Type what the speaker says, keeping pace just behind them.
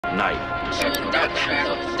night.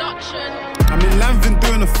 I'm in Lanvin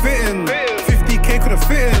doing a fitting. 50k could have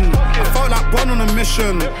fit in. I felt like born on a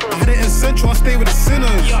mission. I had it in Central, I stay with the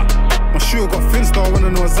sinners. My shooter got Finster, I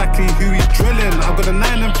wanna know exactly who he's drilling. I got a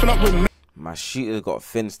 9 and fill up with. My shooter got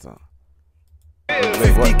Finster.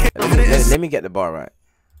 Wait, what? Let me get the bar right.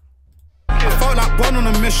 I felt like born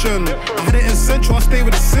on a mission. I had it in Central, I stay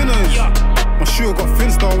with the sinners. My shooter got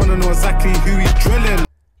Finster, I wanna know exactly who he's drilling.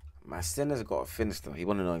 My sinners got Finster, he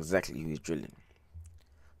wanna know exactly who he's drilling.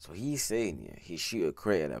 So he's saying, yeah, his shooter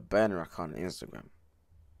created a burner account on Instagram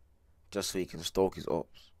just so he can stalk his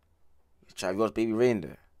ops. Have you watched Baby Rain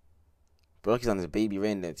there? Bro, he's on his Baby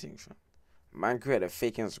Rain there thing, fam. Man created a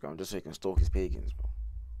fake Instagram just so he can stalk his pagans, bro.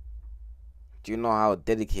 Do you know how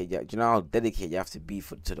dedicated you have to be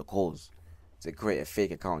to the cause to create a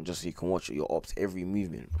fake account just so you can watch your ops every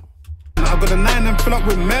movement, bro? I got a 9 and fill up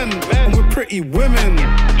with men and with pretty women.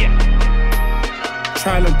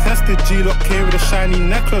 Trial and tested, G-Lock came with a shiny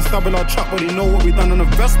necklace. Double our truck, but they know what we done on the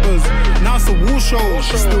Vespers. Now it's a wool show.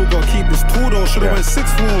 Still gotta keep this tool though. Should've went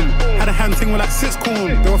 6 form. Had a hand thing with like 6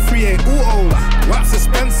 corn. They were 3-8 autos. Wax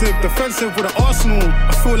expensive, defensive with the Arsenal.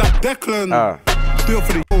 I feel like Declan. Do it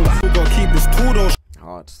for the still gotta keep this tool though.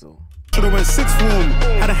 Hard still. Should've went 6 form.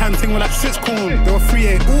 Had a hand thing with like 6 corn. They were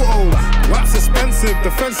 3-8 autos. Wax expensive,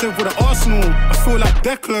 defensive with the Arsenal. I feel like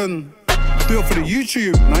Declan. Do it for the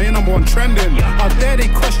YouTube, now you're #1 trending. How dare they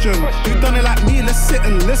question? You done it like me, let's sit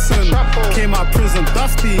and listen. Came out of prison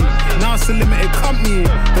dusty, now it's a limited company.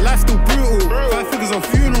 The life's still brutal, 5 figures on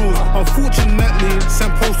funerals. Unfortunately,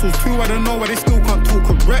 sent postals too, I don't know why they still can't talk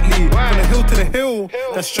correctly. From the hill to the hill,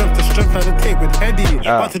 that's strength to strength, had to tape with Eddie.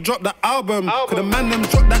 About to drop the album, could the man them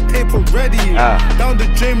drop that tape already. Down the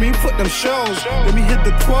drain, me put them shells, let me hit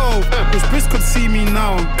the 12. This Brisk could see me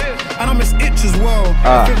now, and I miss Itch as well.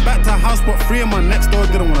 I went back to house, but 3 of my next door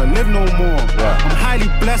didn't want to live no more. I'm highly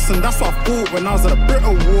blessed and that's what I thought when I was at the Brit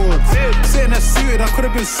Awards. Sitting there suited, I could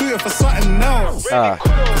have been suited for something else.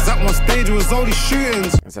 Cause at one stage it was only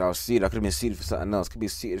shootings. I said I was suited, I could have been suited for something else. Could be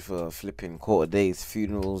suited for flipping quarter days,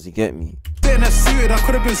 funerals, you get me? Sitting there suited, I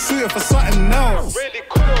could have been suited for something else.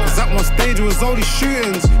 Cause at one stage it was only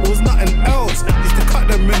shootings, it was nothing else. Used to cut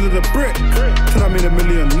them into the brick, till I made $1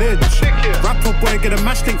 million lidge. Rapper boy get a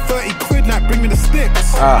match, take 30 quid, like bring me the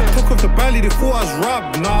sticks. Took off the belly, they thought I was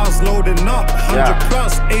robbed, nah I was loading up. 100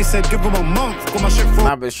 plus, A said give him a month, got my shit from.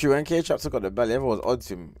 Nah, but shoot, when K-Trap took out the belly, everyone was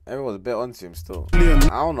onto him. Everyone was a bit onto him still. I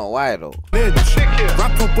don't know why though.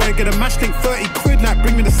 Rapper boy get a match, take 30 quid, like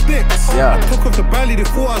bring me the sticks. I took off the belly, they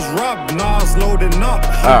thought I was robbed, nah I was loading up.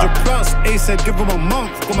 100 plus, A said give him a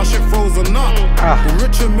month, got my shit frozen up. The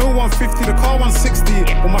Richard Mill 150, the car 160.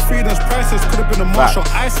 But my freedom's priceless, could have been a Marshall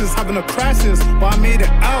ISIS having a crisis, but I made it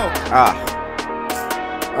out.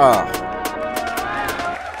 Nah,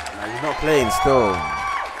 he's not playing still.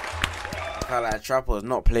 Felt like Trapper was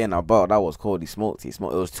not playing about. That was cold. He smoked it. It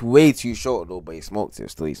was way too short though, but he smoked it.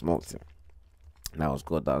 Still, he smoked it. That was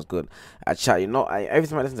good. That was good. I chat. You know, every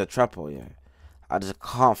time I listen to Trapper, yeah, I just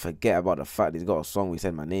can't forget about the fact he's got a song. We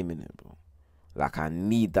said my name in it, bro. Like I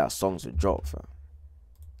need that song to drop, fam.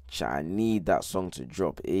 Chat. I need that song to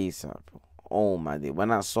drop ASAP, bro. Oh my day. When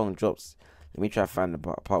that song drops, let me try to find the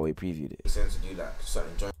part where he previewed it. To do like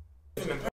certain